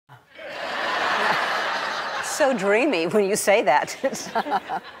so dreamy when you say that.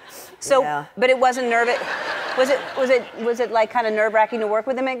 So, Yeah. but it wasn't nervous. Was it like kind of nerve-wracking to work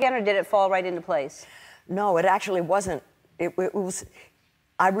with him again, or did it fall right into place? No, it actually wasn't. It was.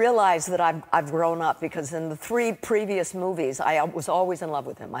 I realized that I've grown up because in the 3 previous movies, I was always in love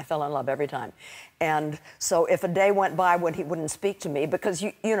with him. I fell in love every time. And so if a day went by when he wouldn't speak to me, because,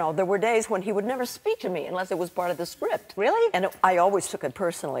 you know, there were days when he would never speak to me unless it was part of the script. Really? And I always took it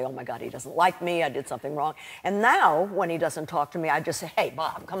personally. Oh, my God, he doesn't like me. I did something wrong. And now, when he doesn't talk to me, I just say, hey,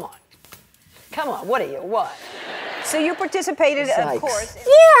 Bob, come on. Come on, what are you, what? So you participated, Sykes. of course.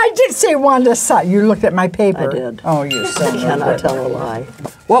 Yeah, I did say Wanda Sykes. You looked at my paper. I did. Oh, you're so I cannot good. tell a lie.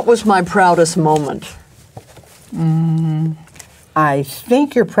 What was my proudest moment? I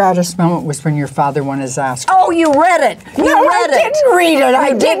think your proudest moment was when your father won his Oscar. Oh, you read it. You No, read I it. didn't read it.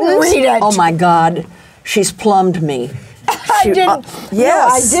 I didn't read it. Oh, my God. She's plumbed me. I didn't.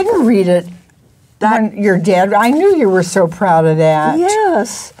 Yes. No, I didn't read it. When your dad, I knew you were so proud of that.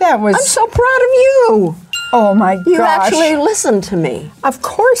 Yes. That was. I'm so proud of you. Oh my You gosh. actually listened to me. Of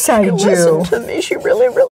course I do. Listen to me. She really, really.